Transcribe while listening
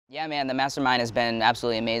Yeah, man, the Mastermind has been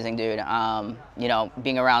absolutely amazing, dude. You know,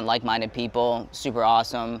 being around like-minded people, super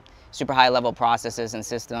awesome, super high-level processes and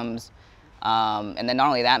systems. And then not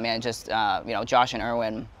only that, man, just, you know, Josh and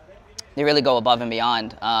Erwin, they really go above and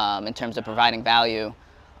beyond in terms of providing value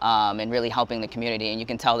and really helping the community. And you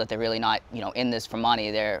can tell that they're really not, you know, in this for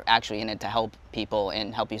money. They're actually in it to help people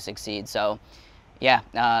and help you succeed. So, yeah,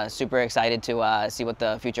 super excited to see what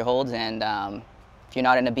the future holds. And if you're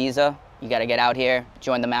not in Ibiza, you got to get out here,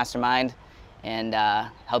 join the Mastermind, and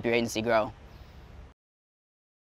help your agency grow.